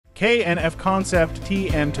K&F Concept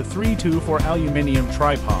TM232 aluminium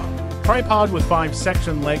tripod. Tripod with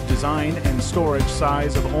 5-section leg design and storage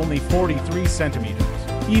size of only 43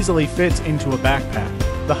 centimeters. Easily fits into a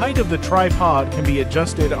backpack. The height of the tripod can be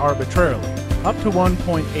adjusted arbitrarily, up to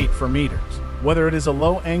 1.84 meters. Whether it is a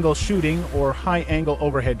low-angle shooting or high-angle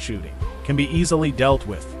overhead shooting, can be easily dealt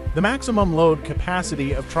with. The maximum load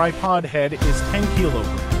capacity of tripod head is 10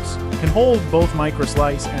 kilograms. Can hold both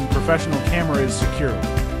microslice and professional cameras securely.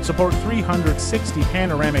 Support 360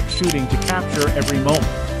 panoramic shooting to capture every moment.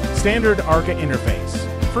 Standard ARCA interface.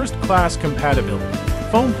 First-class compatibility.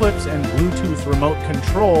 Phone clips and Bluetooth remote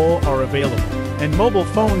control are available, and mobile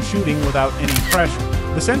phone shooting without any pressure.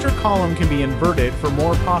 The center column can be inverted for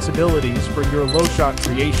more possibilities for your low-shot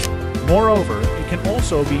creation. Moreover, it can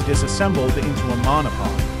also be disassembled into a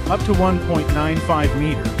monopod, up to 1.95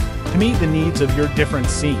 meters, to meet the needs of your different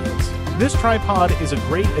scenes. This tripod is a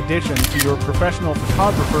great addition to your professional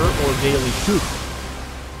photographer or daily shooter.